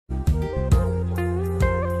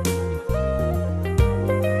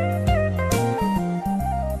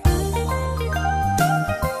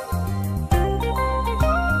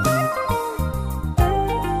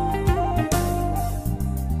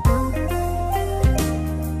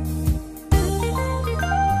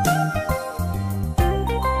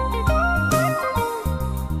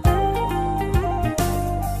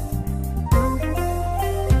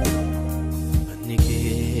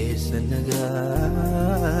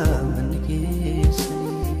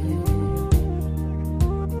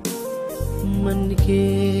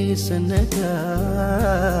keessa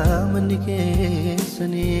nagaa manni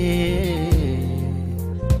keessanii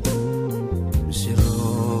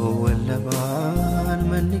siroo wallabaan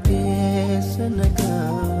manni keessa nagaa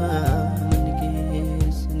manni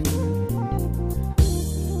keessanii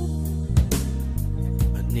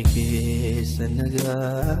manni keessa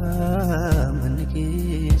nagaa manni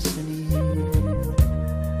keessanii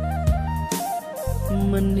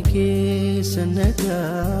manni keessa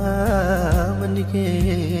nagaa manni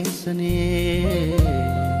keessanii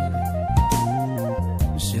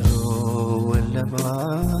siroo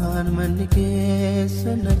wallabaan manni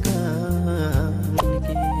keessa nagaa manni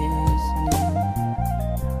keessanii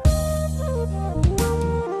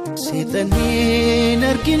seexaniin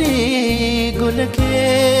argine gola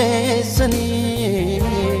keessanii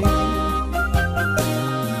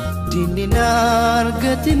dinni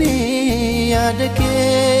nargatini yaada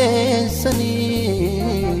keessanii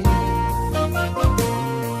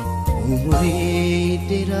umurii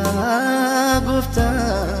dheeraa gooftaa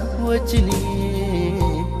wajjinii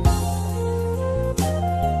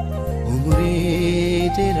umurii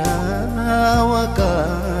dheeraa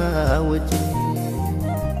waaqaa wajjinii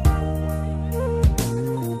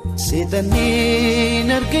seexaniin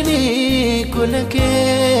argine gola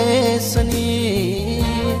keessanii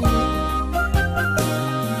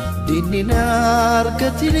dinni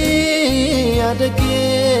nargatini yaada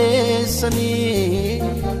keessanii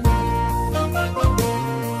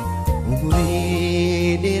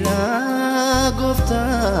umurii dheeraa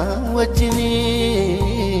gooftaa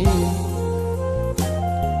wajjinii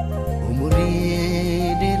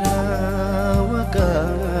umurii dheeraa waaqaa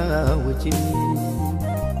wajjinii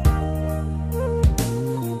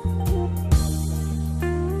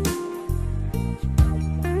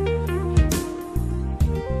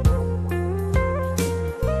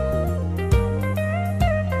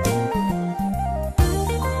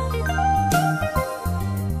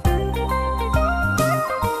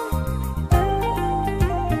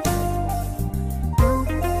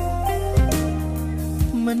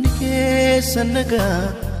sanaga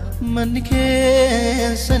manni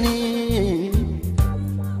keessanii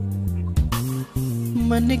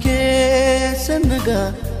manni keessanaga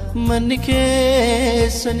manni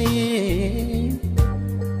keessanii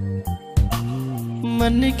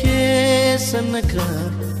manni keessanaga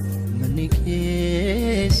manni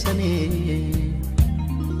keessanii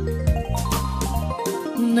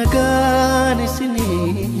nagaan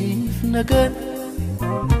isiniif nagaan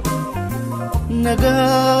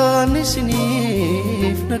nagaan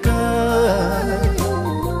isiniif nagaan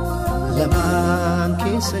lamaan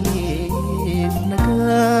keessaniif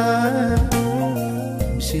nagaan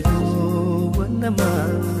misiroowwan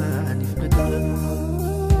namaaniif nagaan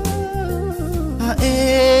haa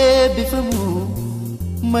eebbifamu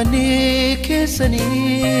manni keessanii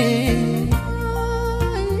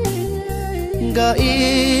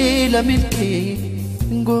gaa'ila milkii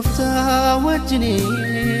gooftaa wajjinii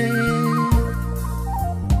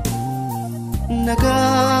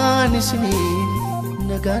nagaan isiniif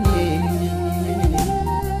nagaan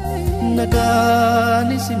nagaan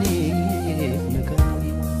isiniif nagaan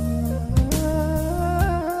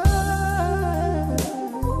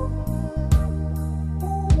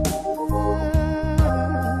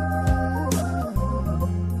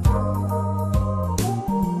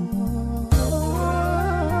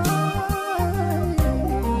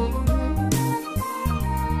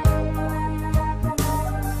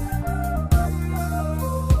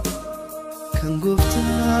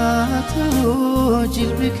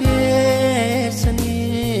jilbi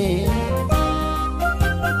keessanii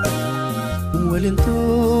walin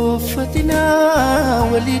tuffatinaa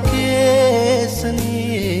walii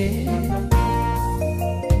keessanii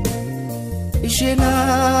isheen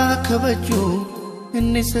kabajuu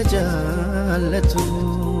inni isa jaallatu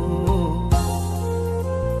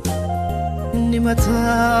inni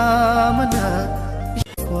mataa manaa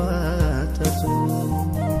ishee waatatu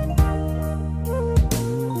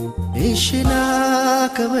isheen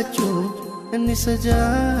kabajuu inni isa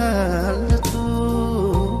jaallatu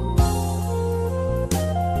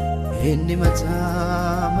inni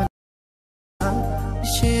mataa manaa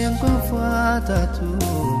isheen waatatu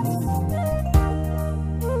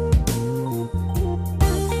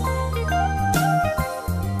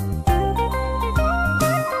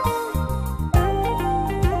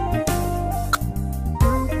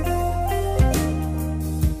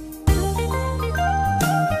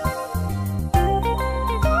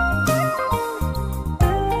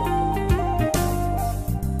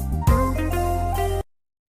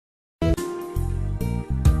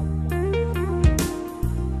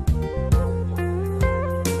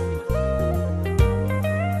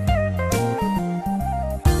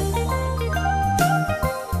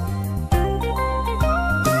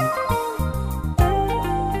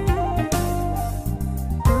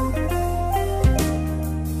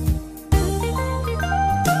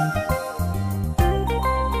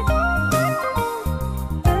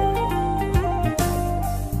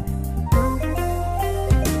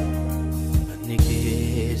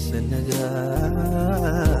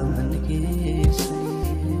sanagaa manni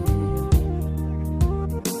keessanii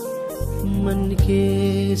manni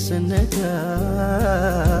keessanagaa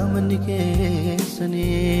manni keessanii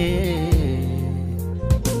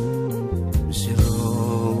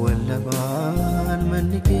siroo wallabaan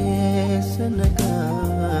manni keessanagaa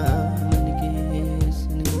manni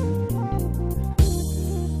keessanii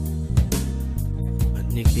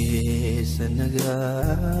manni keessanagaa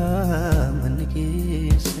manni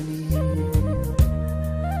keessanii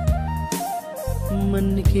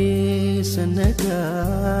manni keessanagaa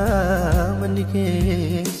manni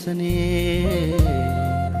keessanii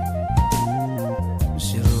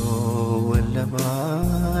siroo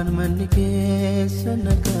wallabaan manni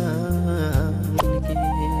keessanagaa manni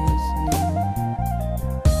keessanii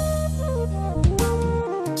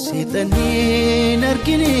seexaniin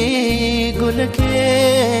argine gola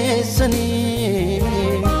keessanii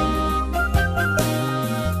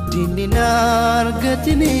dinni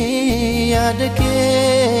nargatini yaada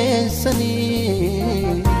keessanii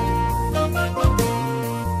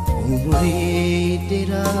umurii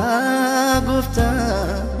dheeraa gooftaa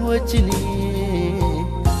wajjinii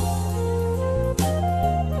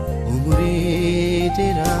umurii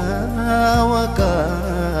dheeraa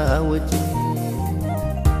waaqaa wajjinii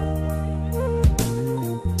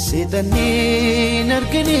seexaniin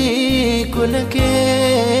argine gola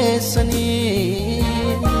keessanii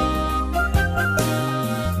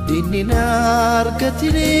dinni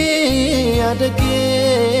nargatini yaada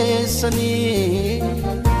keessanii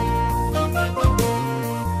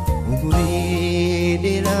umurii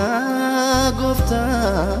dheeraa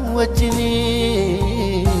gooftaa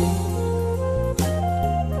wajjinii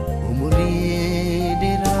umurii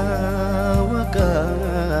dheeraa waaqaa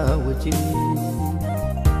wajjinii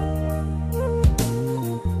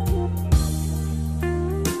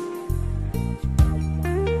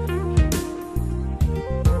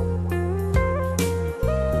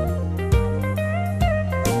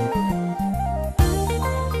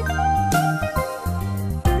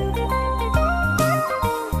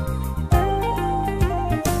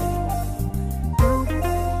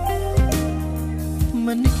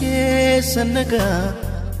sanagaa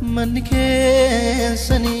manni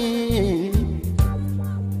keessanii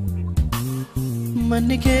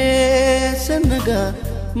manni keessanagaa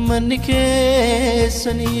manni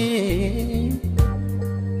keessanii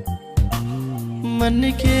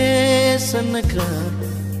manni keessanagaa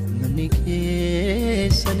manni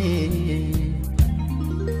keessanii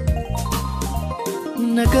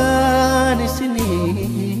nagaan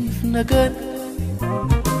isiniif nagaan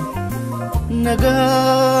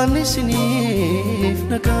nagaan isiniif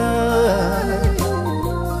nagaan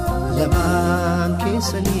lamaan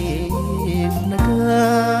keessaniif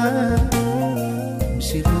nagaan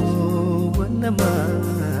misiroowwan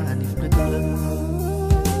namaaniif nagaan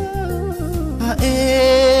haa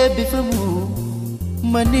eebbifamu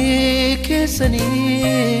manni keessanii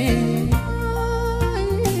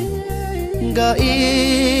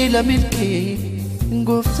gaa'ila milkii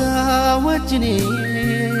gooftaa wajjinii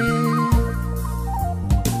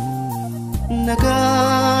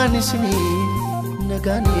nagaan isinii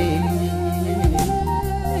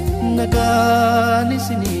nagaan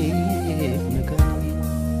isinii